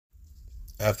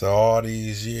After all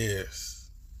these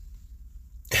years,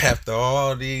 after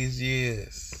all these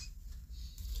years,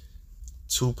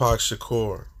 Tupac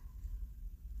Shakur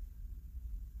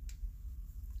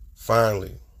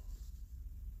finally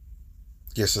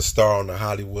gets a star on the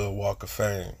Hollywood Walk of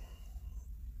Fame.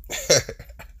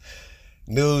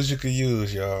 News you can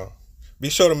use, y'all. Be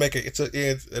sure to make it to the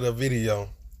end of the video.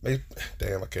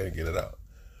 Damn, I can't get it out.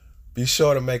 Be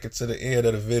sure to make it to the end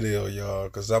of the video, y'all,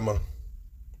 because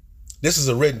this is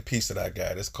a written piece that I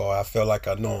got. It's called I Felt Like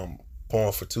I Know Him,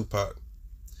 poem for Tupac.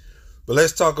 But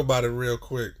let's talk about it real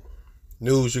quick.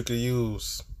 News you could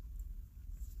use.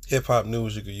 Hip-hop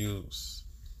news you could use.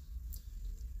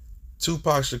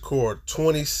 Tupac Shakur,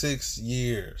 26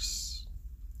 years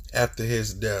after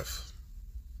his death,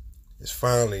 is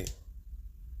finally,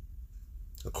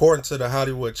 according to the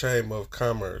Hollywood Chamber of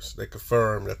Commerce, they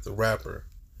confirmed that the rapper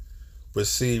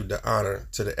received the honor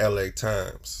to the LA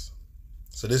Times.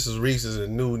 So this is recent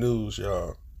and new news,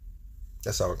 y'all.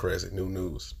 That sounds crazy, new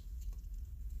news.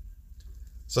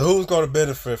 So who's going to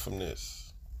benefit from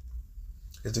this?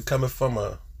 Is it coming from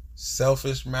a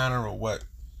selfish manner or what?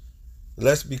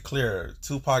 Let's be clear.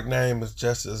 Tupac's name is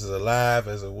just as alive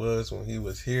as it was when he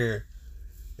was here,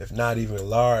 if not even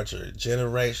larger.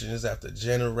 Generations after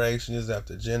generations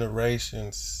after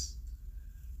generations.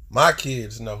 My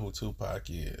kids know who Tupac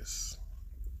is.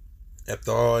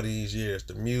 After all these years,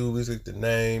 the music, the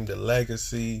name, the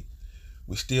legacy,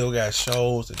 we still got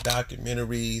shows, the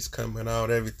documentaries coming out,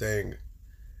 everything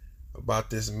about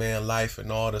this man's life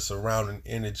and all the surrounding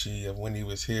energy of when he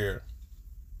was here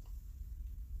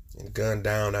and gunned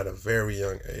down at a very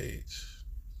young age,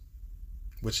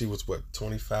 which he was,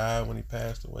 25 when he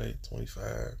passed away?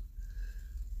 25.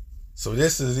 So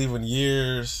this is even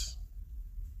years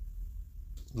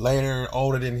later,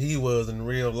 older than he was in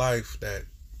real life, that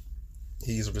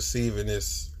he's receiving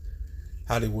this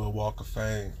Hollywood Walk of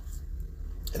Fame.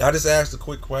 And I just asked a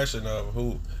quick question of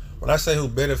when I say who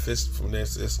benefits from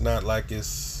this, it's not like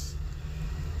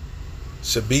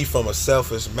should be from a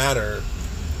selfish manner.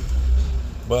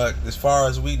 But as far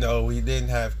as we know, he didn't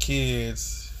have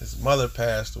kids. His mother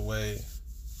passed away.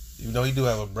 Even though he do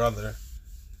have a brother.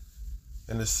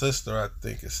 And his sister, I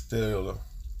think, is still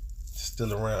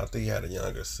around. I think he had a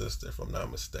younger sister, if I'm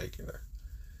not mistaken.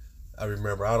 I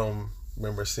don't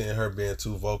remember seeing her being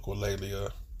too vocal lately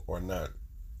or not.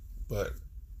 But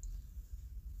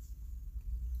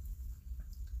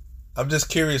I'm just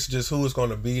curious who is going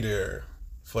to be there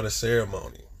for the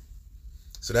ceremony.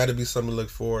 So that'll be something to look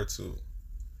forward to.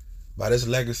 By this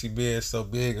legacy being so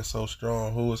big and so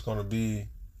strong, who is going to be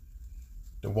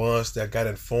the ones that got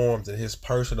informed in his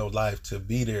personal life to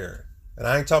be there? And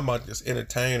I ain't talking about just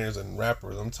entertainers and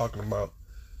rappers. I'm talking about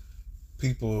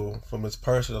people from his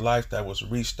personal life that was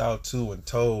reached out to and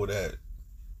told that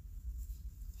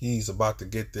he's about to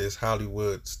get this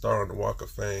Hollywood star on the Walk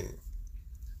of Fame.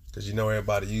 Because you know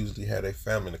everybody usually had their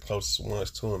family, the closest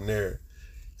ones to him there,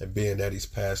 and being that he's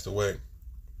passed away.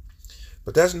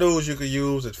 But that's news you could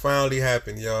use. It finally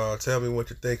happened, y'all. Tell me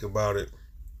what you think about it.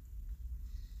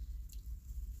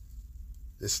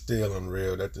 It's still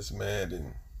unreal that this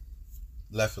man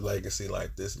left a legacy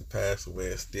like this and passed away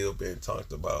and still being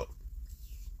talked about.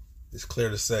 It's clear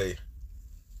to say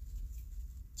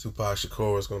Tupac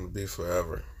Shakur is going to be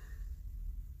forever.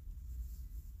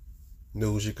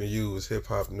 News you can use,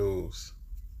 hip-hop news.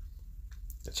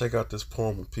 And check out this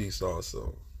poem and piece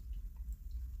also.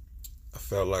 I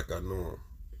felt like I knew him.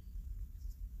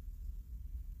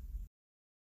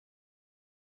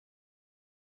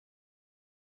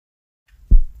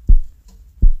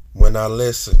 When I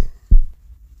listen,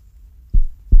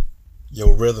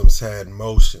 your rhythms had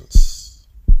motions.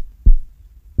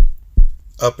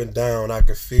 Up and down, I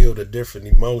could feel the different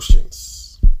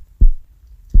emotions.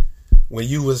 When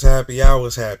you was happy, I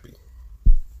was happy.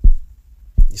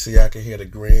 You see, I could hear the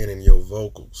grin in your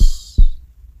vocals.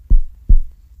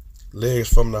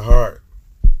 Lyrics from the heart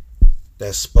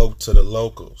that spoke to the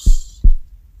locals.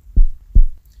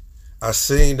 I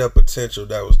seen the potential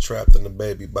that was trapped in the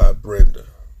baby by Brenda.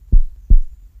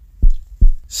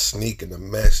 Sneaking the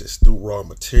message through raw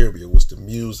material was the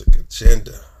music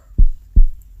agenda.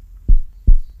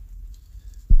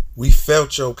 We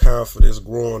felt your confidence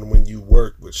growing when you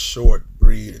worked with short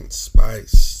breed and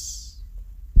spice.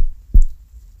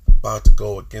 About to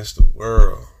go against the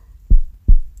world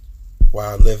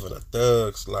while living a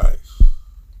thug's life.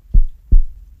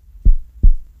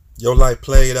 Your life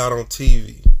played out on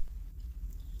TV,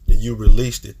 and you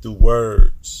released it through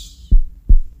words.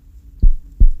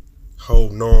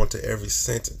 Holding on to every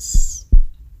sentence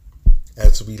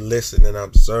as we listened and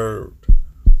observed.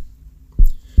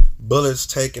 Bullets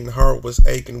taken, heart was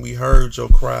aching. We heard your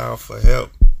cry out for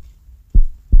help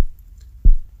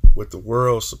with the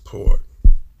world's support.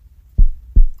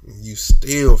 You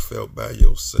still felt by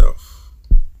yourself.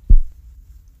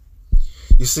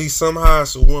 You see, somehow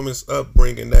it's a woman's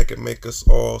upbringing that can make us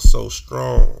all so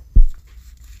strong.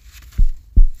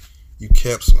 You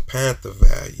kept some Panther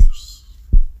values,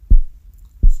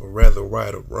 for whether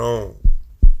right or wrong.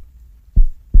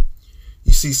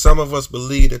 You see, some of us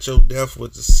believe that your death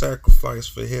was a sacrifice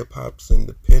for hip-hop's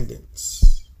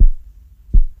independence.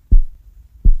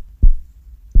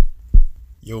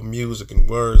 Your music and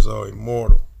words are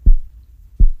immortal.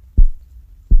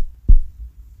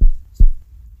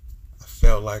 I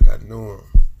felt like I knew him.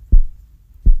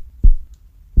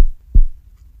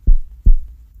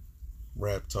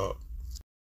 Rap talk.